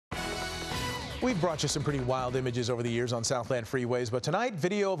We've brought you some pretty wild images over the years on Southland freeways, but tonight,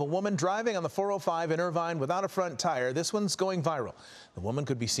 video of a woman driving on the 405 in Irvine without a front tire. This one's going viral. The woman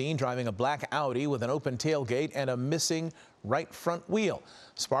could be seen driving a black Audi with an open tailgate and a missing right front wheel.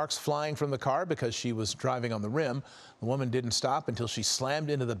 Sparks flying from the car because she was driving on the rim. The woman didn't stop until she slammed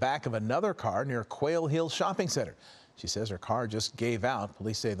into the back of another car near Quail Hill Shopping Center. She says her car just gave out.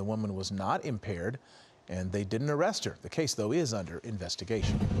 Police say the woman was not impaired and they didn't arrest her. The case, though, is under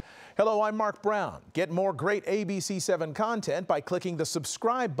investigation. Hello, I'm Mark Brown. Get more great ABC7 content by clicking the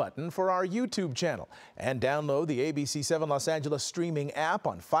subscribe button for our YouTube channel. And download the ABC7 Los Angeles streaming app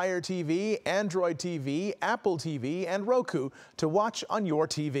on Fire TV, Android TV, Apple TV, and Roku to watch on your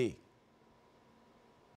TV.